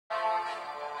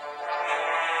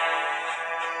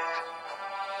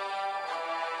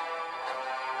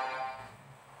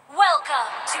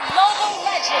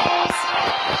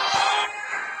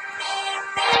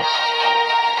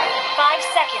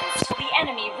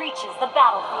reaches the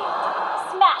battlefield.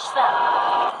 Smash them!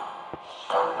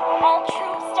 All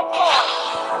troops deployed!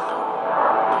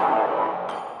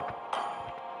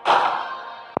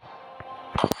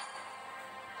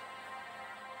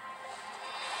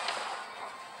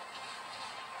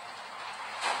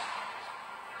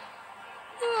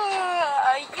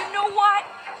 You know what?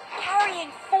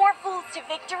 Carrying 4 fools to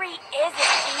victory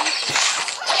isn't easy.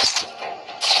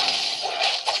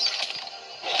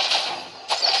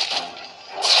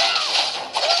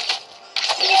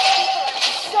 These people are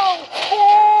so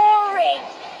boring.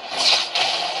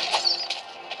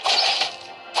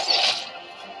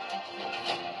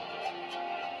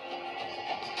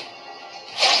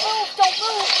 Don't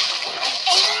move. I'm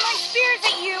aiming my spears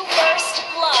at you. First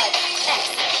blood.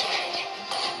 Executed.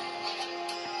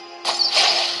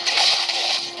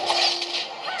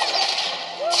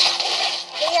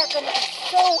 They are going to be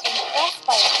so impressed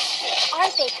by us,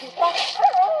 aren't they, Kupa?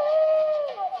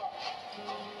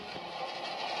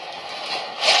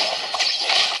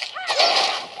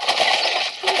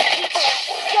 These people are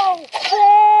so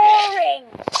boring!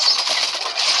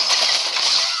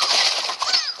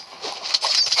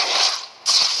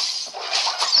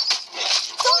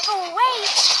 Don't go away!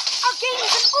 Our game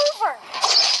isn't over!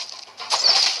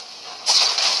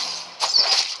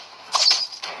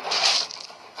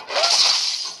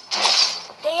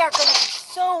 They are going to be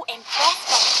so impressed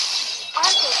by us,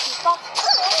 aren't they, Kupa?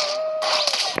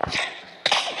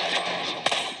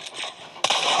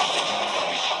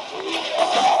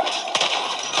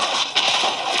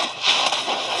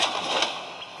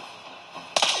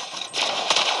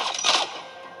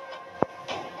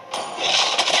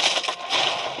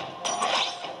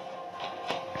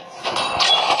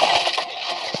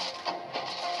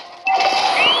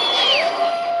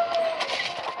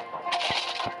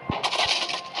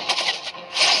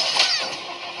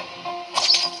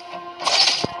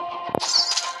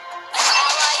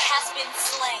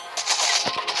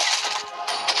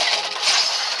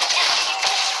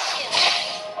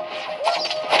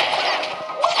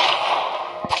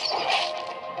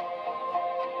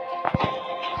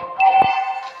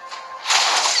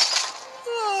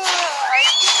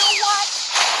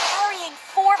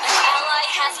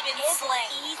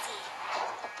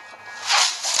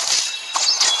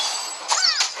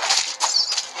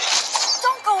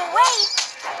 Don't go away!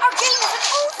 Our game isn't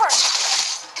over!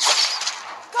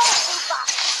 Go, Kupa!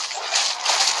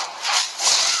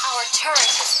 Our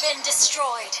turret has been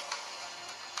destroyed.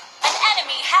 An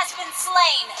enemy has been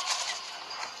slain!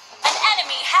 An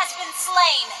enemy has been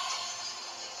slain!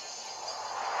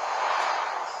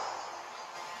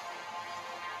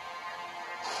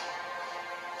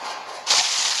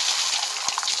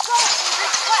 Go and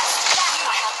request that you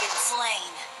have been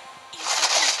slain.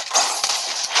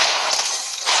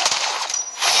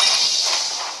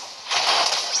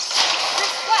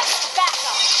 Request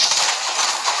backup.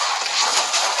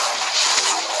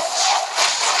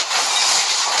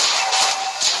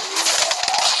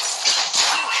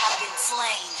 You have been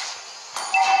slain.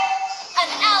 An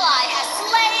ally has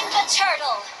slain the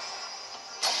turtle.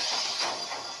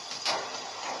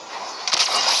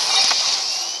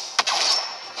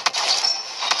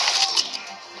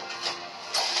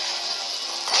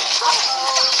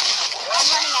 I'm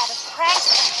running out of pranks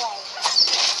to play.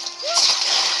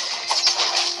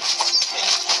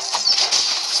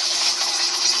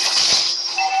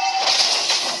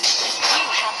 You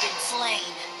have been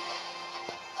slain.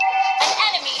 An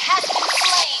enemy has been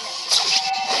slain.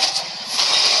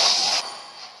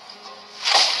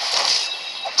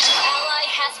 An ally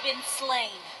has been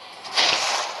slain.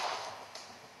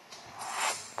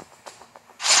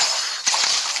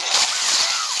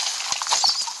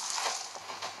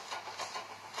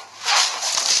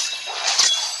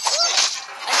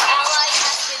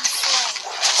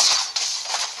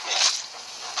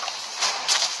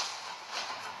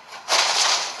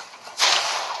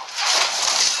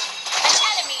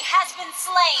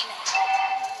 Slain.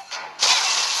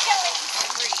 Killing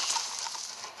spree.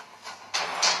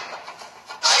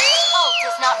 Ult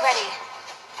is not ready.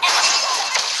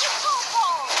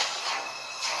 Popol.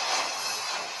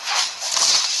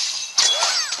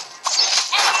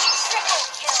 Enemy triple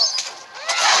kill.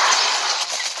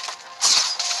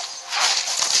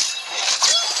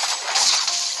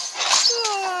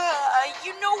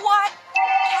 You know what?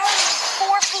 Carrying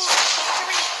 4 fools to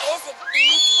victory isn't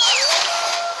easy.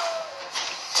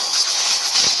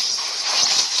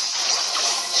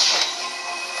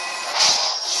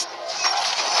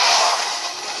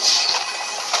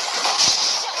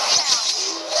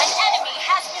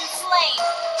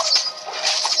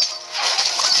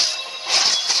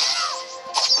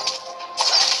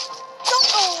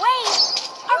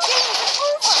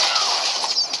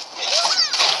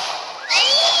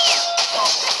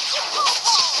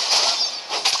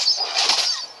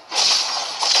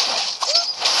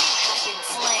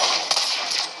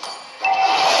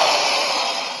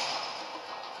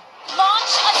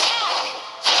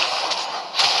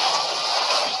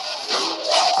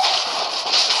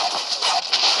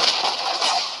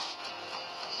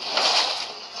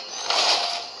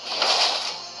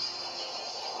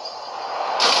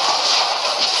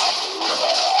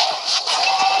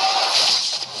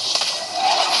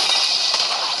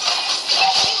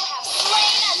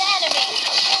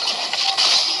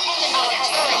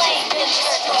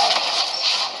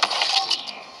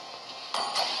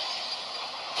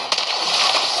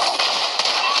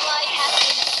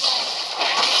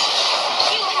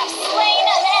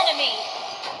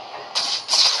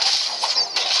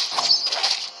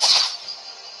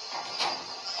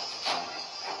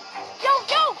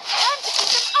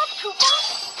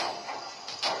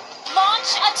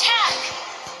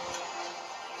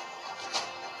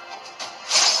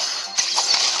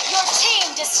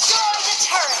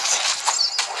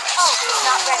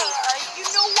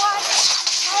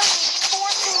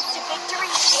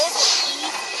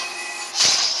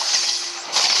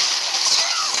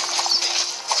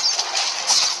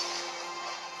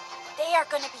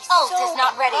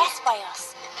 not ready. Impressed by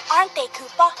us, aren't they,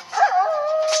 Koopa?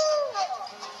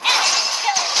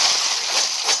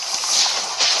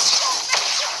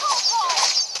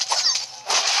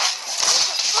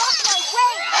 Block my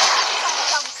way,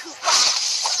 dumb Koopa.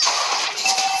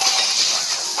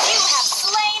 You have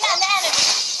slain an enemy.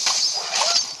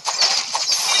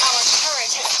 Our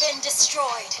turret has been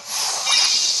destroyed.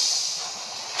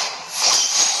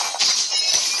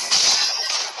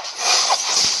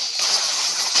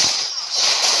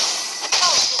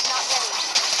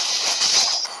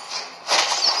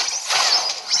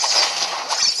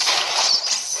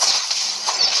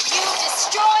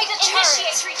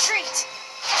 Initiate retreat!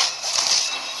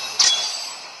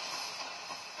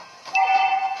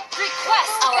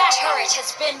 Request our backup. Turret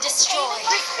has been destroyed.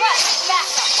 Request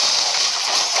backup!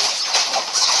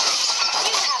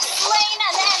 You have slain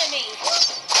an enemy!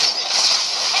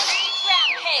 Enemy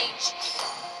rampage!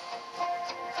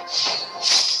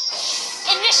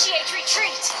 Initiate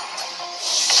retreat!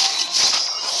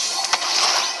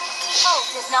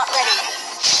 Ult is not ready.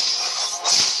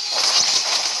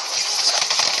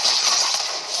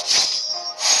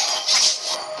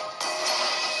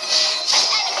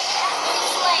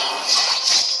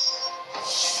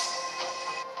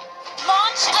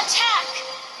 Attack!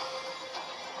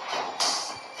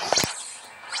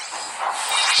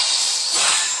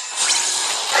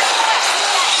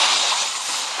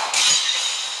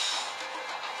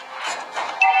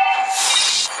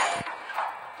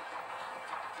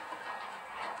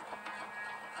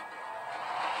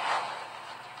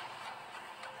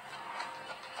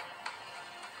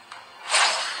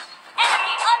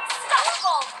 Enemy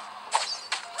unstoppable!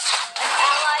 An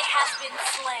ally has been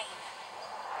slain.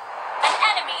 An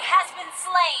enemy has been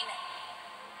slain!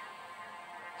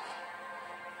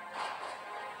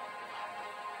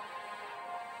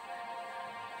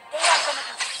 They are gonna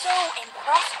be so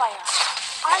impressed by us,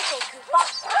 aren't they, Koopa?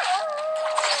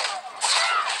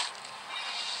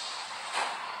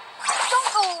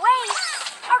 Don't go away!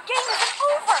 Our game isn't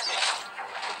over!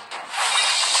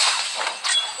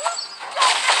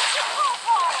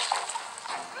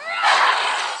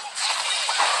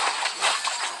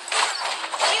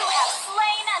 You have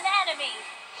slain an enemy!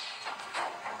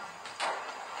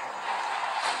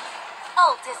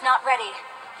 Ult is not ready.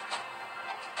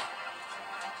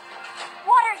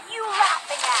 What are you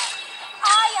laughing at?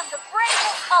 I am the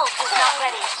bravest Ult is not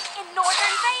ready. in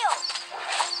Northern Vale.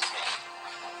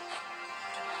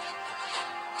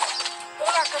 They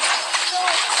are going to be so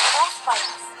impressed by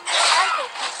us, aren't they,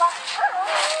 Koopa?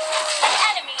 An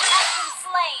enemy has been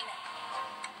slain.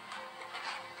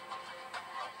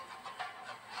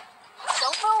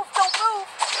 Don't move, don't move.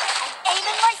 I'm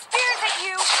aiming my spears at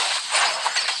you.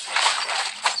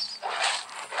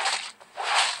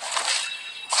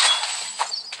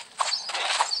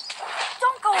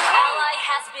 Don't go An away. ally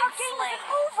has been Our game slain. isn't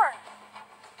over.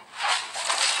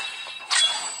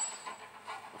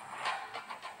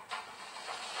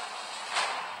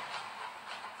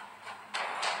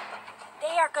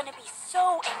 They are going to be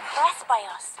so impressed by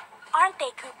us, aren't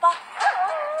they, Koopa?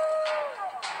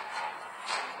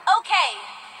 Okay.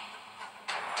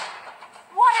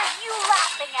 What are you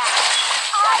laughing at?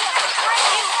 I am the You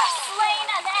bravest. have slain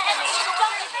an enemy.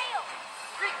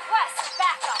 Request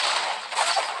backup.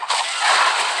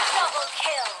 Double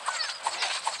kill.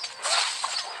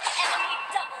 Enemy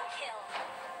double kill.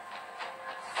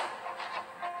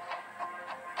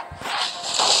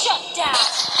 Shut down.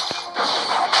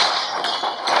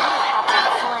 You have been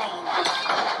slain.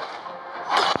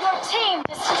 Your team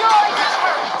destroyed the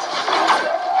turret.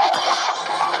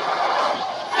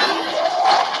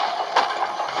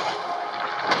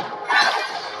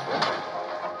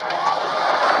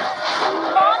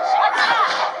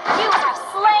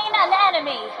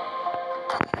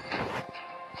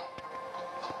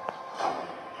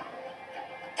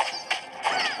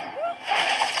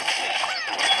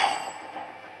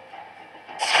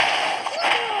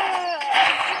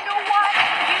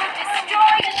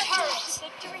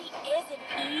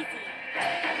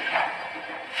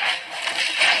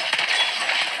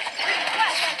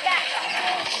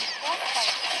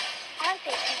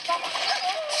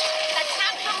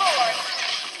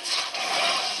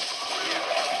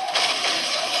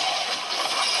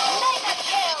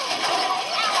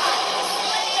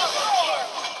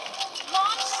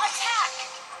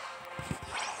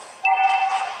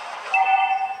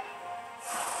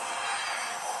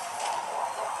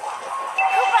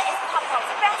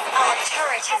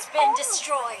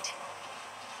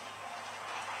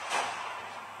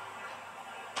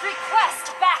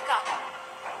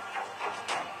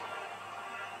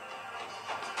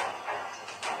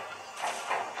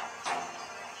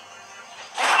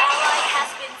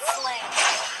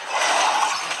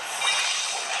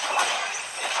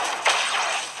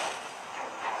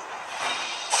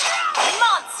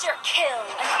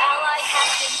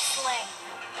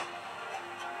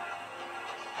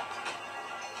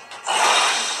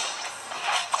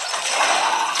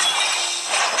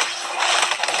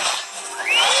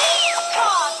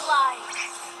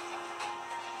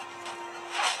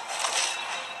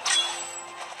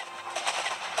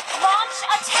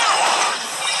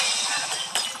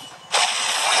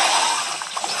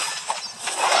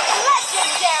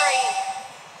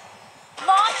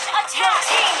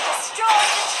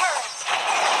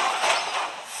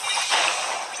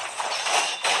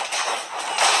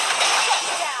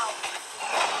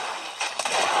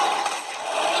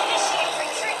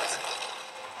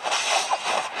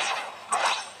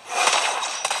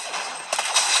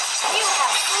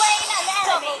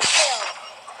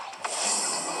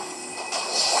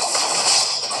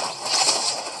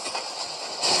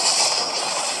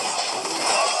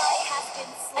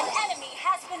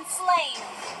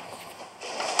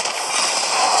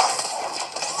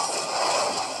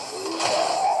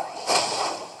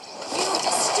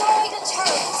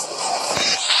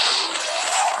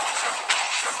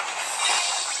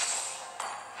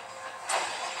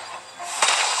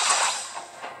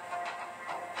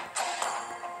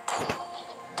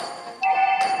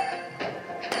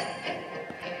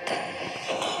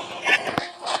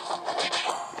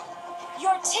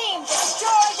 team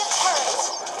destroyed a turret.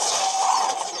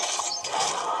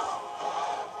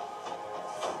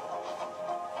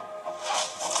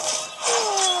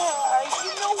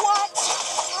 You know what?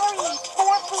 Carrying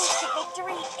 4 foods to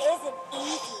victory isn't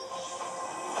easy.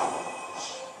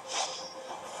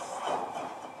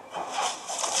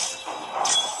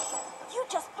 You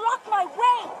just blocked my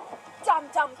way,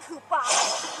 dum-dum Koopa.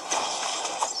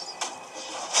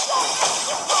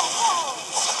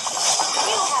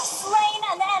 You have slain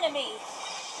an enemy.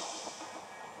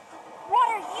 What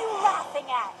are you laughing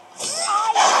at?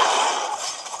 I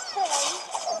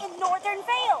boy in Northern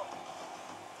Vale.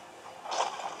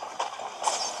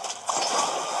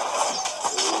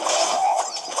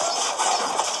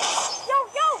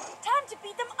 Yo, time to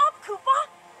beat them up, Koopa.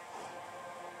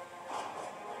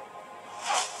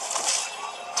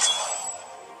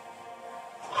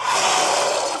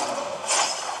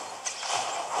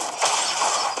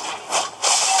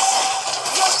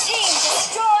 Your team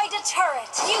destroyed a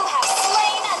turret. You have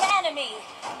slain an enemy.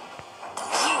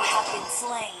 You have been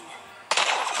slain.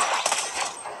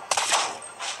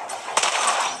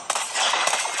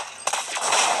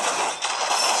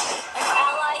 An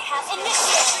ally has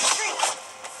initiated retreat.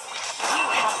 You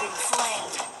have been slain.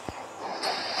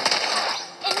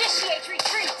 Initiate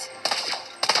retreat.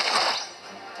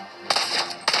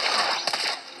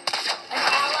 An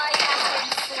ally has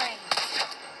been slain.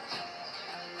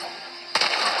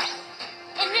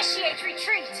 Initiate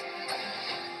retreat.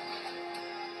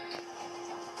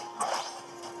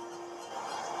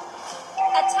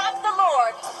 Attack the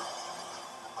Lord.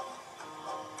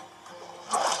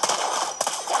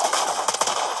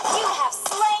 You have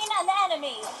slain an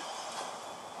enemy.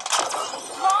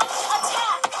 Launch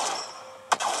attack.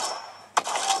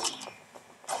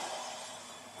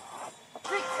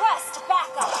 Request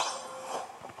backup.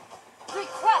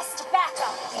 Request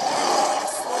backup.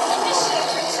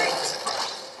 Initiate retreat.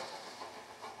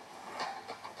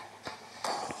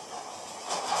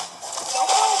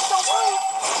 Don't move.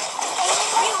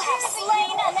 You have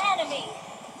slain an enemy.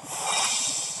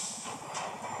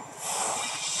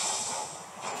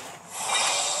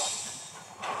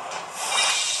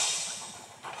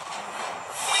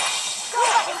 Go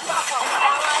ahead, Popol. An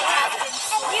ally has been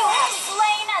slain. You have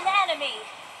slain an enemy.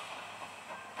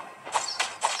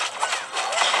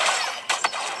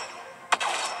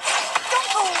 Don't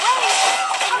go away.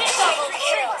 Initiate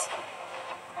retreat.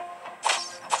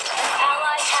 An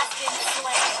ally has been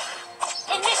slain.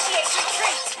 Initiate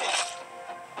retreat.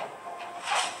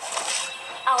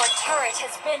 Our turret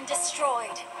has been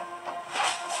destroyed.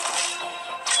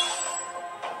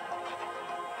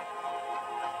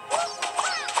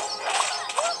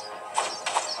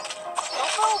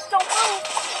 Don't move.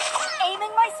 I'm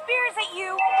aiming my spears at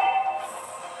you.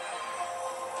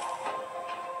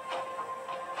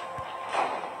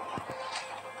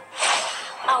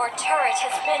 Our turret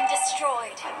has been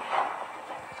destroyed.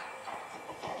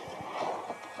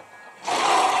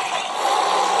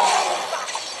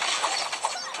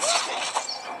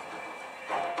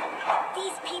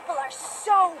 These people are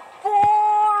so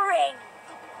boring.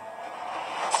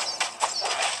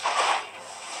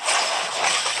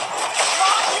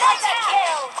 Launch attack.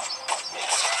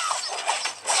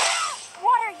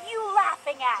 What are you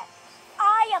laughing at?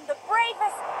 I am the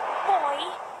bravest boy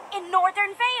in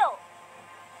Northern Vale.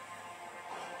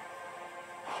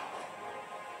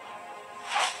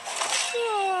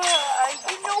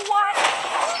 You know what?